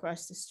somebody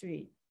cross the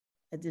street,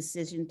 a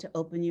decision to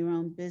open your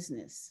own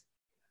business,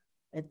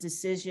 a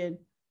decision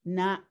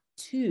not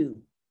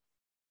to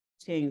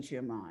change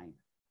your mind.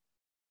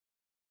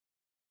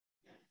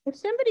 If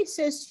somebody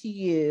says to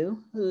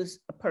you, who's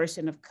a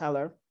person of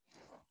color,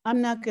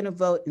 I'm not going to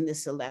vote in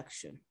this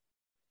election,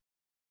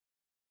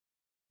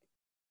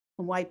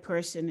 a white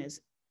person is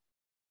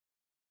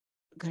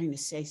going to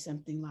say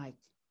something like,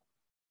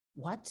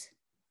 what?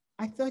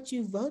 I thought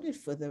you voted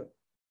for the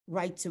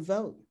right to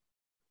vote.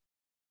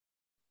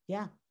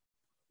 Yeah,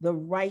 the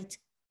right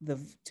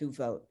to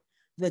vote,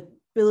 the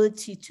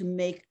ability to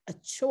make a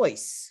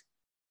choice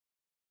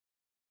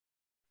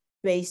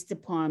based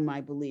upon my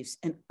beliefs.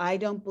 And I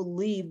don't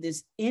believe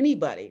there's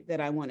anybody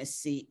that I want to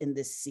see in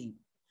this seat.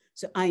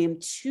 So I am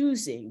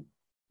choosing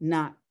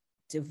not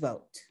to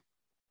vote.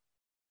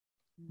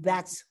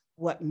 That's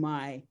what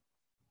my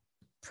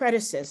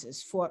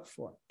predecessors fought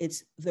for.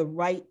 It's the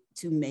right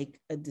to make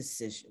a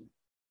decision.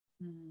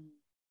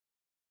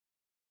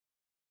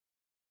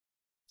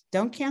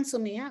 Don't cancel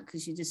me out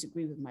because you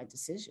disagree with my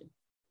decision.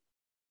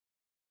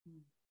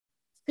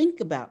 Think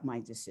about my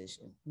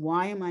decision.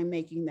 Why am I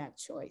making that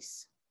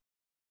choice?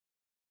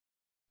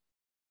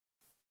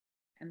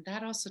 And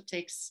that also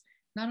takes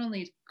not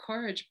only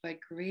courage, but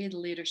great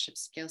leadership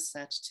skill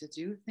sets to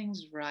do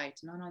things right,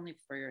 not only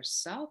for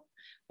yourself,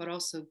 but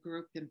also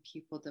grouping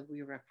people that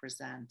we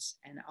represent,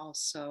 and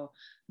also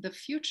the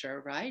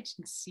future, right?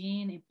 And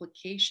seeing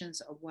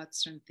implications of what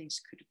certain things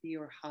could be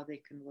or how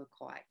they can look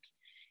like.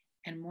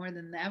 And more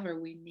than ever,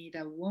 we need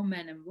a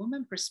woman and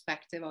woman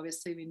perspective.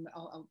 Obviously,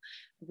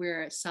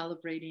 we're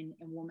celebrating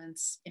a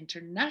Women's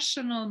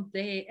International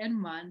Day and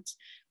month,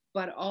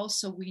 but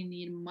also we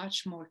need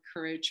much more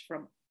courage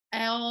from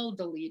all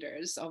the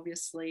leaders,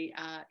 obviously,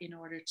 in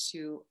order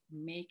to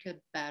make a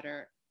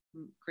better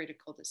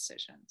critical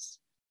decisions.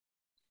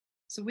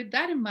 So with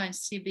that in mind,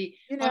 CB,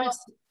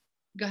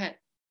 go ahead.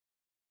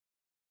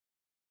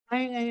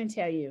 I'm going to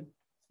tell you,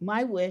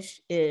 my wish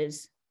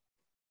is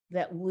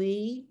that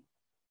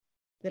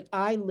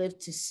I live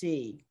to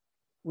see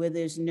where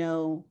there's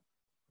no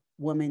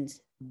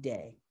Women's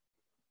Day.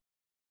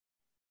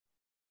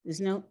 There's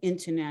no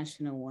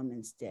International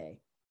Women's Day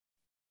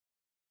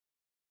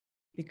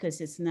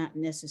because it's not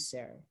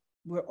necessary.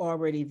 We're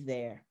already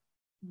there.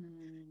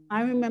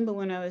 I remember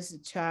when I was a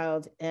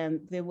child and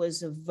there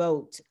was a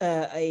vote,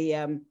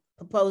 a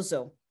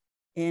proposal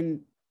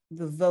in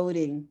the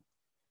voting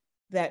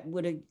that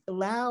would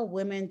allow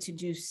women to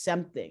do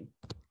something.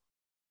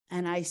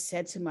 And I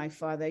said to my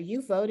father, "Are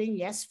you voting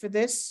yes for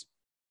this?"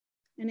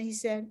 And he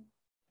said,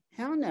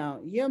 "Hell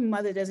no, your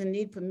mother doesn't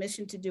need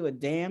permission to do a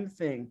damn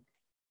thing.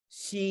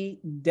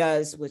 She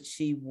does what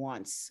she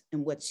wants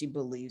and what she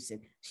believes in.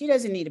 She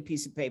doesn't need a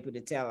piece of paper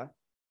to tell her."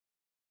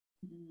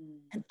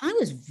 And I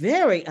was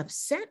very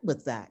upset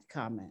with that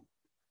comment.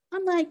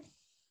 I'm like,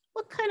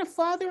 what kind of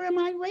father am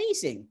I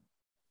raising?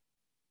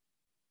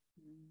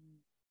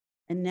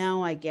 And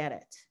now I get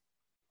it.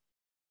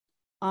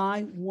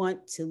 I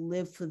want to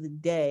live for the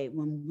day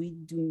when we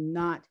do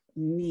not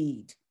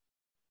need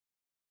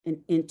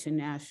an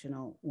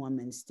International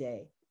Women's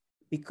Day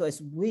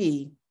because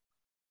we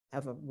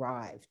have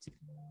arrived.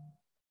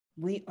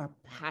 We are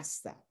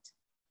past that.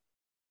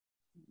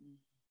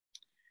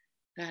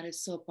 That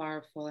is so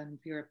powerful, and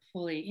we're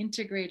fully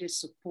integrated,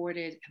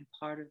 supported, and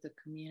part of the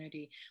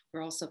community.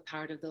 We're also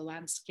part of the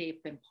landscape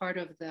and part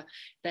of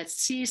that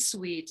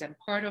C-suite and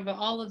part of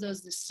all of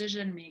those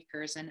decision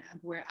makers, and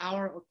where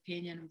our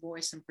opinion,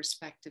 voice, and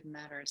perspective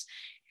matters.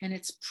 And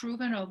it's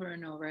proven over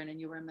and over. And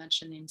you were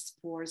mentioning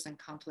wars and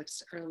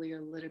conflicts earlier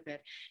a little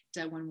bit,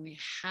 that when we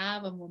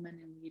have a woman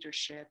in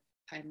leadership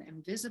and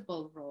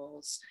invisible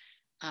roles,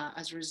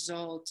 as a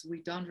result, we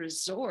don't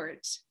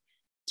resort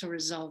to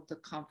resolve the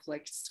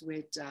conflicts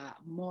with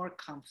more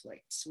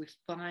conflicts. We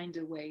find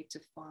a way to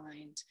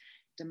find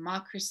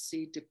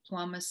democracy,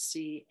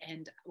 diplomacy,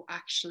 and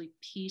actually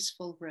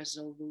peaceful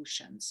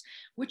resolutions,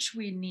 which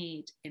we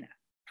need in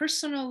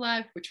personal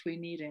life, which we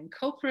need in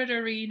corporate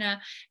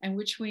arena, and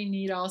which we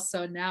need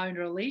also now in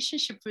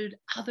relationship with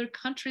other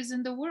countries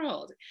in the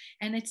world.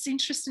 And it's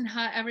interesting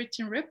how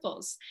everything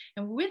ripples.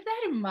 And with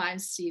that in mind,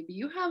 CB,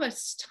 you have an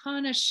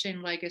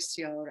astonishing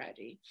legacy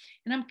already.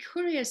 And I'm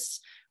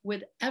curious,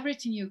 with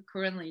everything you're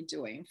currently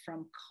doing,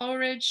 from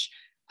courage,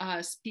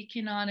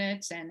 speaking on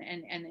it, and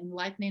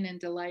enlightening and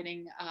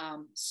delighting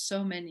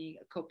so many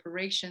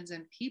corporations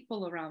and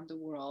people around the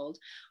world.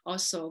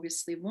 Also,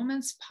 obviously,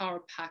 Women's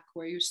Power Pack,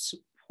 where you're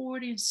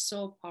supporting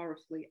so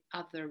powerfully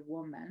other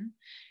women,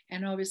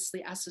 and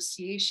obviously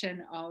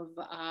association of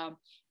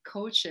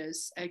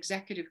coaches,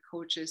 executive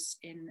coaches,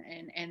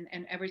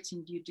 and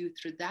everything you do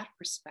through that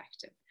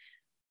perspective.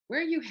 Where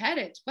are you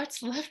headed?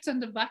 What's left on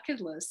the bucket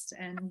list?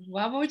 And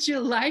what would you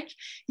like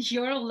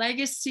your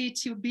legacy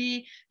to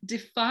be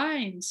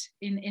defined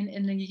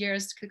in the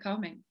years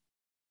coming?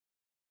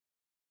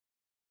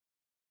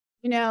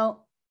 You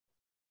know,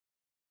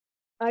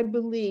 I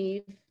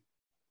believe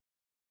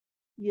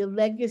your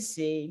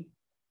legacy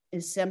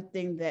is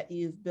something that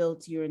you've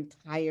built your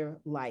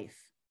entire life.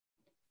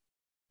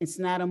 It's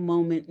not a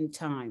moment in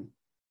time.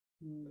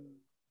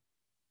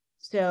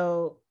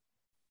 So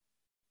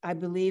I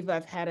believe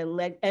I've had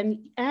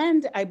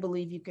and I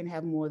believe you can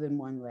have more than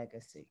one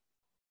legacy.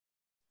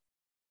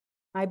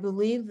 I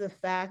believe the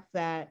fact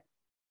that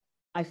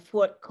I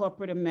fought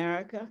corporate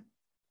America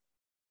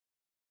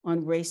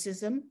on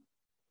racism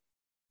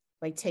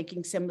by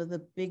taking some of the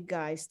big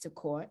guys to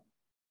court.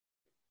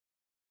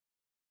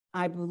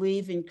 I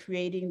believe in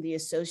creating the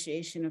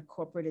Association of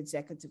Corporate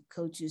Executive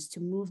Coaches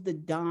to move the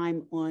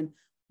dime on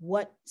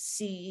what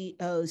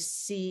CEOs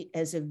see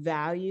as a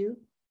value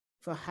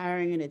for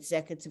hiring an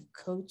executive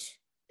coach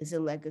is a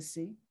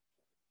legacy.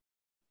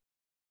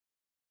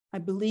 I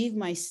believe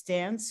my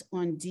stance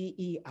on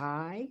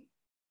DEI,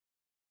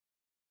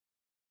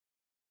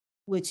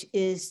 which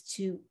is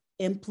to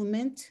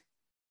implement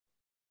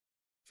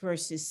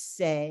versus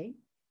say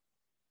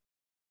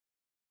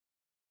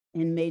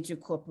in major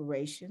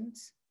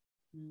corporations.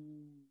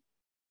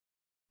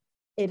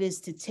 It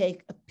is to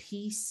take a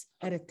piece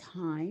at a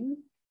time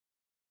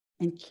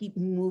and keep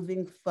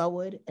moving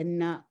forward and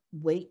not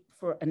wait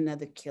for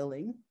another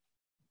killing.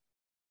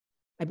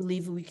 I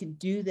believe we could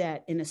do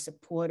that in a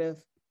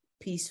supportive,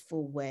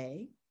 peaceful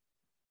way.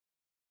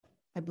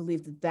 I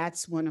believe that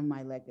that's one of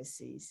my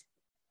legacies.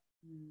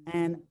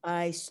 And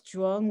I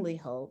strongly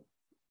hope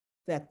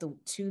that the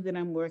two that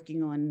I'm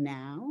working on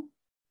now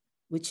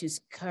which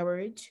is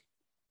courage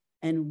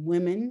and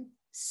women,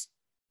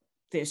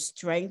 their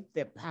strength,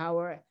 their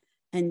power,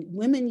 and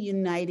women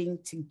uniting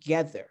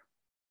together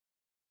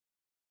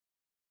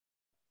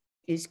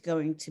is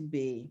going to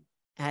be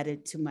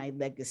added to my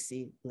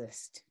legacy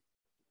list.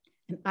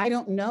 And I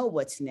don't know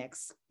what's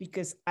next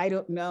because I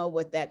don't know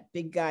what that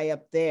big guy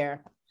up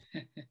there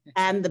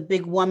and the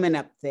big woman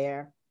up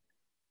there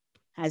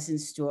has in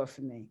store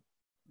for me.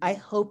 I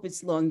hope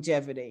it's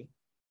longevity.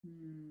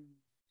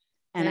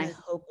 And I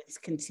hope it's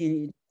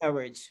continued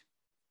courage.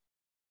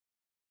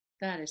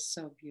 That is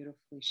so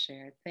beautifully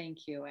shared.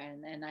 Thank you.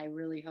 And I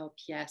really hope,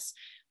 yes,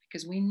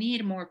 because we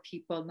need more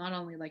people, not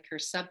only like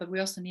yourself, but we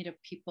also need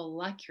people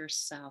like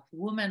yourself,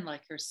 women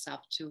like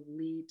yourself, to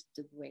lead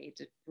the way,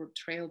 to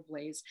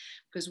trailblaze,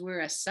 because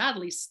we're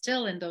sadly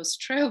still in those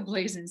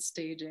trailblazing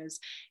stages.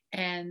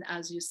 And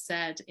as you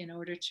said, in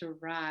order to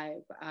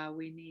arrive,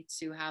 we need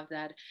to have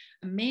that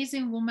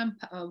amazing woman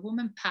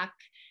pack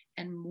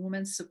and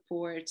woman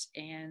support,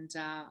 and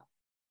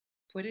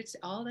put it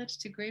all that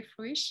to great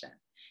fruition.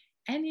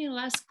 Any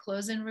last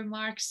closing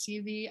remarks,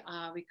 CB?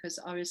 Because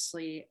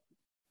obviously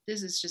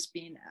this has just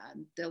been a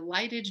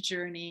delighted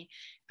journey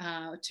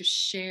to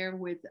share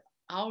with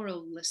our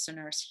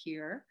listeners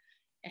here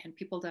and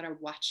people that are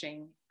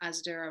watching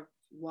as they're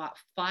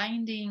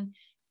finding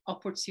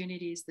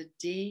opportunities that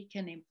they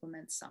can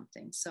implement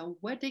something. So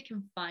where they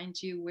can find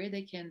you, where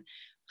they can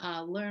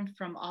learn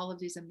from all of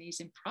these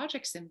amazing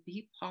projects and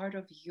be part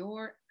of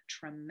your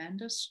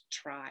tremendous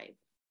tribe.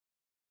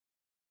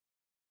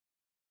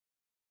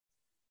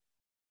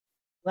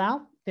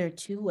 Well, there are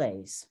two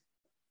ways.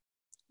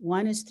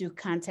 One is through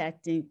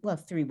contacting, well,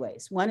 three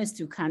ways. One is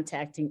through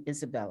contacting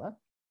Isabella.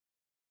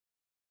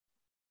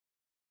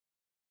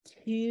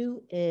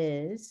 Two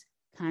is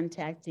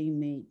contacting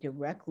me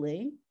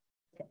directly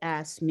to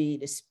ask me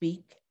to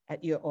speak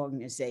at your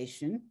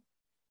organization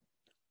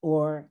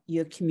or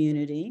your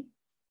community.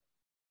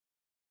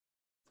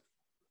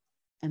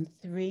 And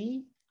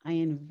three, I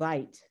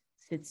invite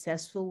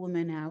successful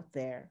women out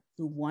there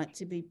who want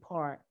to be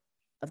part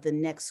of the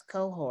next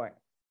cohort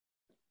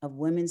of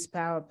Women's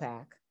Power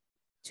Pack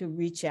to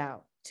reach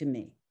out to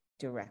me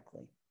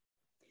directly.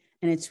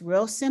 And it's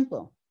real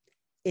simple.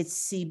 It's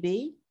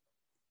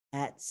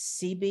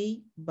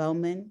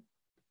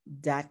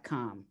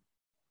cb@cbbowman.com.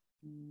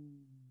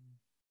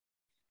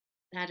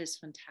 That is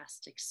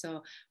fantastic.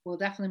 So we'll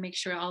definitely make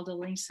sure all the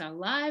links are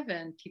live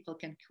and people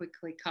can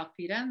quickly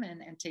copy them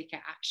and take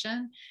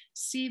action.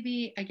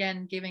 CB,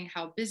 again, given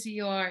how busy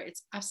you are,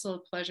 it's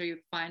absolute pleasure you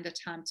find the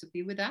time to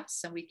be with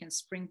us, and we can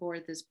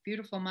springboard this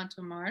beautiful month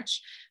of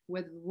March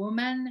with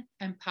women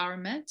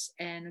empowerment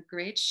and a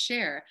great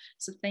share.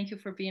 So thank you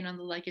for being on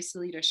the Legacy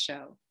Leader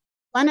Show.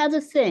 One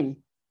other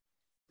thing,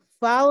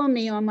 follow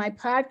me on my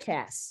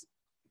podcast,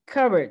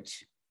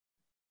 Courage.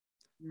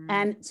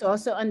 And it's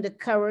also under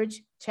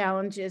Courage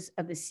Challenges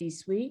of the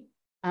C-Suite.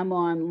 I'm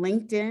on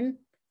LinkedIn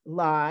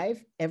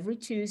live every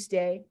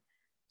Tuesday.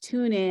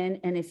 Tune in.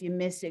 And if you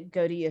miss it,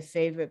 go to your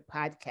favorite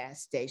podcast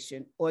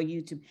station or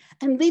YouTube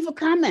and leave a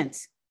comment.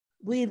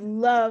 We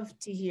love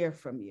to hear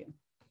from you.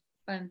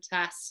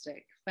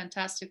 Fantastic,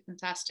 fantastic,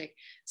 fantastic.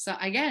 So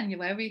again,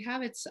 there we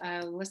have it,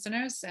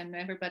 listeners and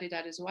everybody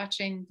that is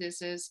watching.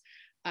 This is,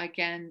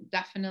 again,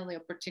 definitely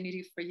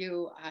opportunity for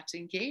you to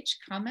engage,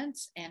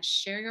 comments, and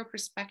share your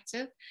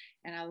perspective.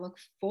 And I look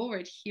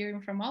forward to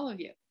hearing from all of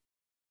you.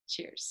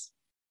 Cheers.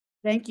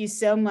 Thank you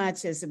so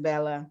much,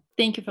 Isabella.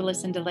 Thank you for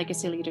listening to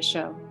Legacy Leader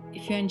Show.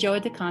 If you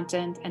enjoyed the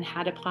content and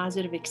had a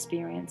positive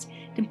experience,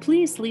 then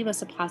please leave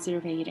us a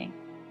positive rating.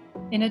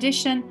 In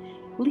addition,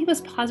 leave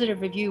us a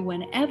positive review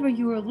whenever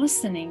you are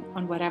listening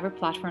on whatever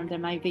platform there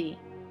might be.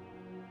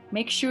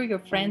 Make sure your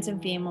friends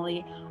and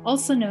family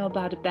also know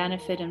about the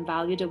benefit and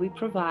value that we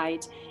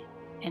provide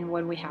and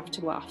what we have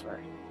to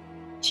offer.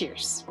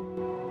 Cheers.